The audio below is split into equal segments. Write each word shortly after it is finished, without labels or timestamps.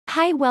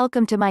Hi,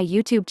 welcome to my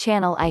YouTube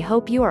channel. I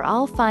hope you are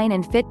all fine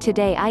and fit.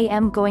 Today I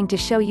am going to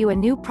show you a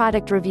new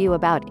product review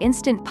about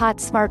Instant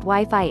Pot Smart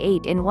Wi-Fi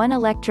 8-in-1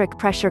 electric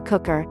pressure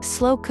cooker,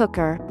 slow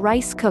cooker,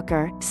 rice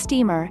cooker,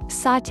 steamer,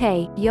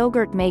 saute,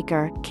 yogurt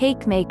maker,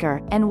 cake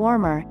maker, and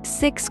warmer.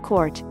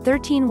 6-quart,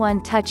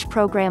 13-1 touch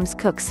programs,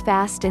 cooks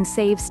fast and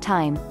saves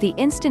time. The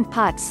Instant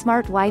Pot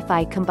Smart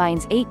Wi-Fi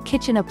combines 8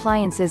 kitchen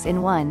appliances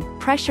in one: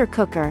 pressure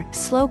cooker,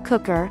 slow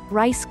cooker,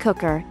 rice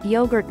cooker,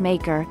 yogurt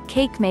maker,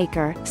 cake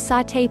maker,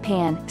 saute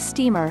pan,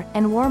 steamer,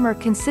 and warmer.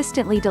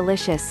 Consistently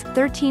delicious.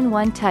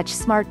 13-1 touch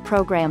smart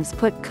programs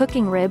put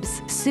cooking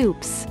ribs,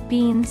 soups,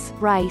 beans,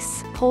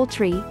 rice,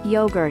 poultry,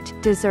 yogurt,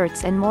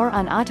 desserts and more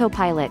on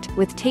autopilot,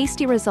 with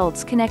tasty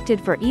results.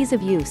 Connected for ease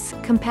of use,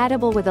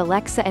 compatible with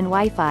Alexa and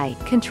Wi-Fi.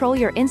 Control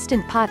your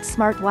Instant Pot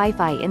Smart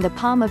Wi-Fi in the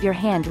palm of your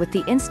hand with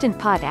the Instant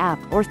Pot app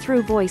or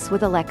through voice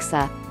with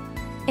Alexa.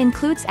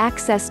 Includes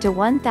access to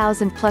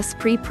 1,000 plus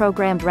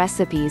pre-programmed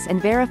recipes and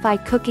verify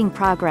cooking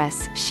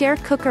progress. Share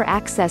cooker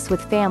access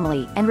with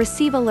family and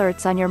receive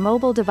alerts on your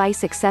mobile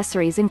device.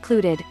 Accessories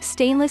included: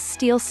 stainless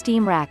steel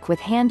steam rack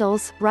with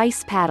handles,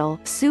 rice paddle,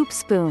 soup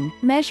spoon,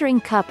 measuring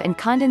cup and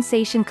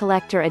condensation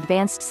collector.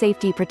 Advanced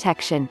safety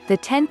protection. The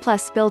 10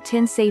 plus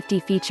built-in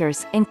safety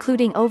features,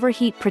 including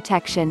overheat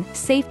protection,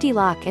 safety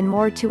lock and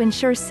more to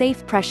ensure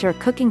safe pressure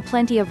cooking.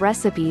 Plenty of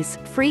recipes.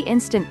 Free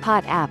Instant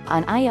Pot app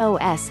on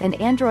iOS and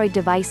Android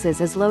devices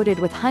is loaded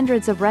with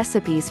hundreds of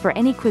recipes for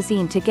any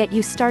cuisine to get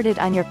you started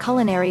on your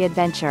culinary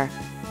adventure.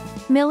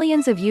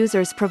 Millions of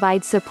users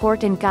provide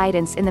support and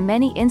guidance in the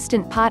many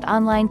Instant Pot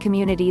online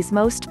communities.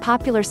 Most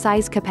popular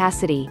size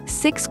capacity: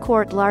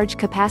 6-quart large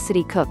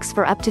capacity, cooks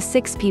for up to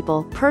 6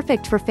 people,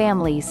 perfect for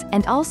families,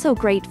 and also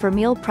great for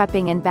meal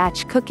prepping and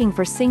batch cooking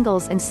for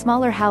singles and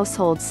smaller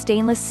households.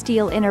 Stainless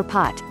steel inner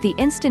pot. The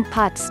Instant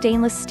Pot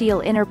stainless steel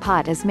inner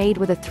pot is made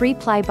with a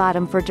 3-ply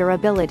bottom for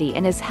durability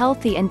and is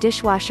healthy and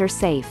dishwasher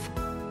safe.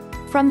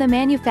 From the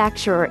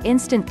manufacturer: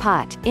 Instant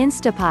Pot,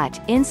 Instapot,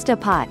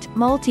 Instapot,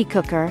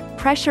 Multi-Cooker,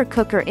 Pressure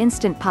Cooker.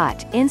 Instant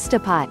Pot,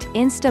 Instapot,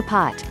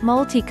 Instapot,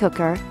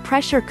 Multi-Cooker,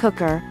 Pressure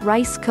Cooker,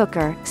 Rice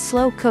Cooker,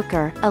 Slow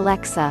Cooker,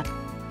 Alexa.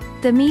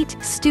 The Meat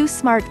Stew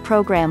Smart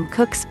program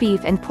cooks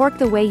beef and pork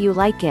the way you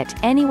like it,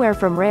 anywhere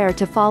from rare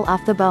to fall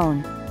off the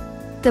bone.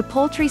 The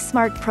Poultry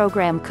Smart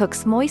program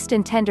cooks moist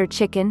and tender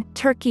chicken,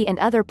 turkey and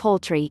other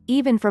poultry,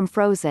 even from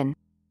frozen.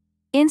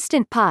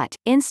 Instant Pot,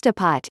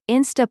 Instapot,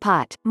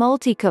 Instapot,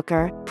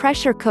 Multi-Cooker,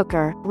 Pressure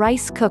Cooker,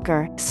 Rice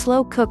Cooker,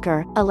 Slow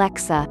Cooker,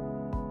 Alexa.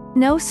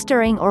 No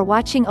stirring or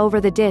watching over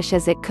the dish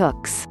as it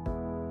cooks.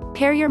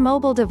 Pair your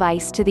mobile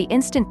device to the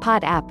Instant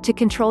Pot app to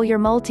control your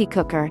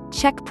multi-cooker,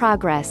 check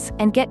progress,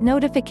 and get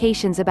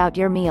notifications about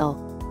your meal.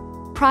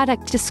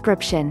 Product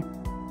description: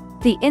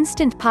 the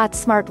Instant Pot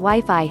Smart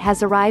Wi-Fi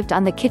has arrived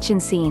on the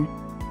kitchen scene.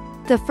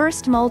 The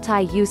first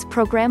multi-use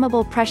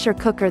programmable pressure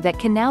cooker that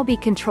can now be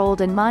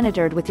controlled and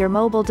monitored with your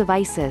mobile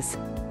devices.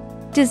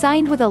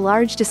 Designed with a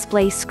large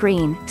display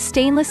screen,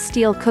 stainless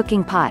steel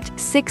cooking pot,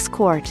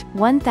 6-quart,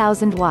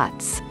 1,000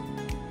 watts.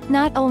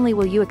 Not only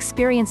will you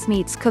experience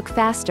meats cook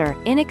faster,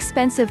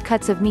 inexpensive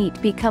cuts of meat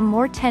become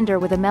more tender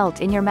with a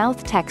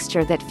melt-in-your-mouth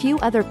texture that few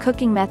other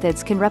cooking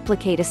methods can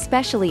replicate,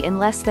 especially in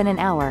less than an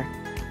hour.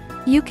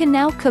 You can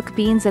now cook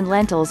beans and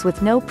lentils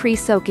with no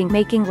pre-soaking,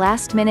 making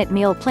last-minute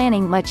meal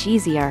planning much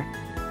easier.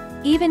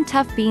 Even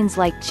tough beans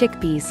like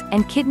chickpeas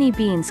and kidney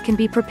beans can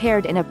be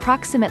prepared in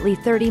approximately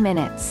 30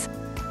 minutes.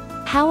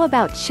 How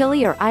about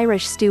chili or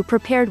Irish stew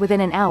prepared within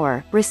an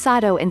hour,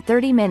 risotto in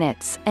 30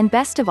 minutes, and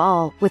best of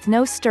all, with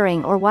no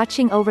stirring or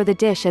watching over the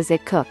dish as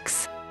it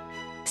cooks?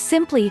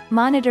 Simply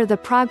monitor the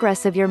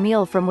progress of your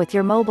meal from with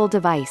your mobile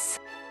device.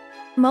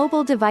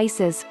 Mobile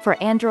devices for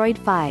Android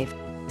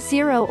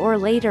 5.0 or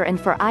later and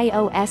for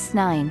iOS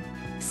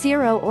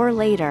 9.0 or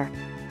later.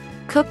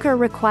 Cooker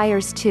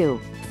requires 2.4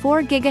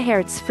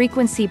 GHz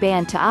frequency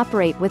band to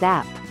operate with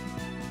app.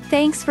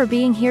 Thanks for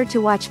being here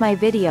to watch my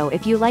video.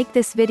 If you like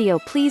this video,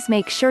 please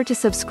make sure to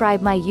subscribe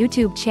my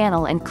YouTube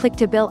channel and click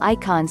the bell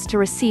icons to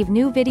receive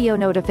new video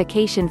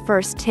notification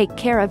first. Take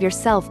care of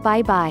yourself.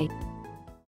 Bye bye.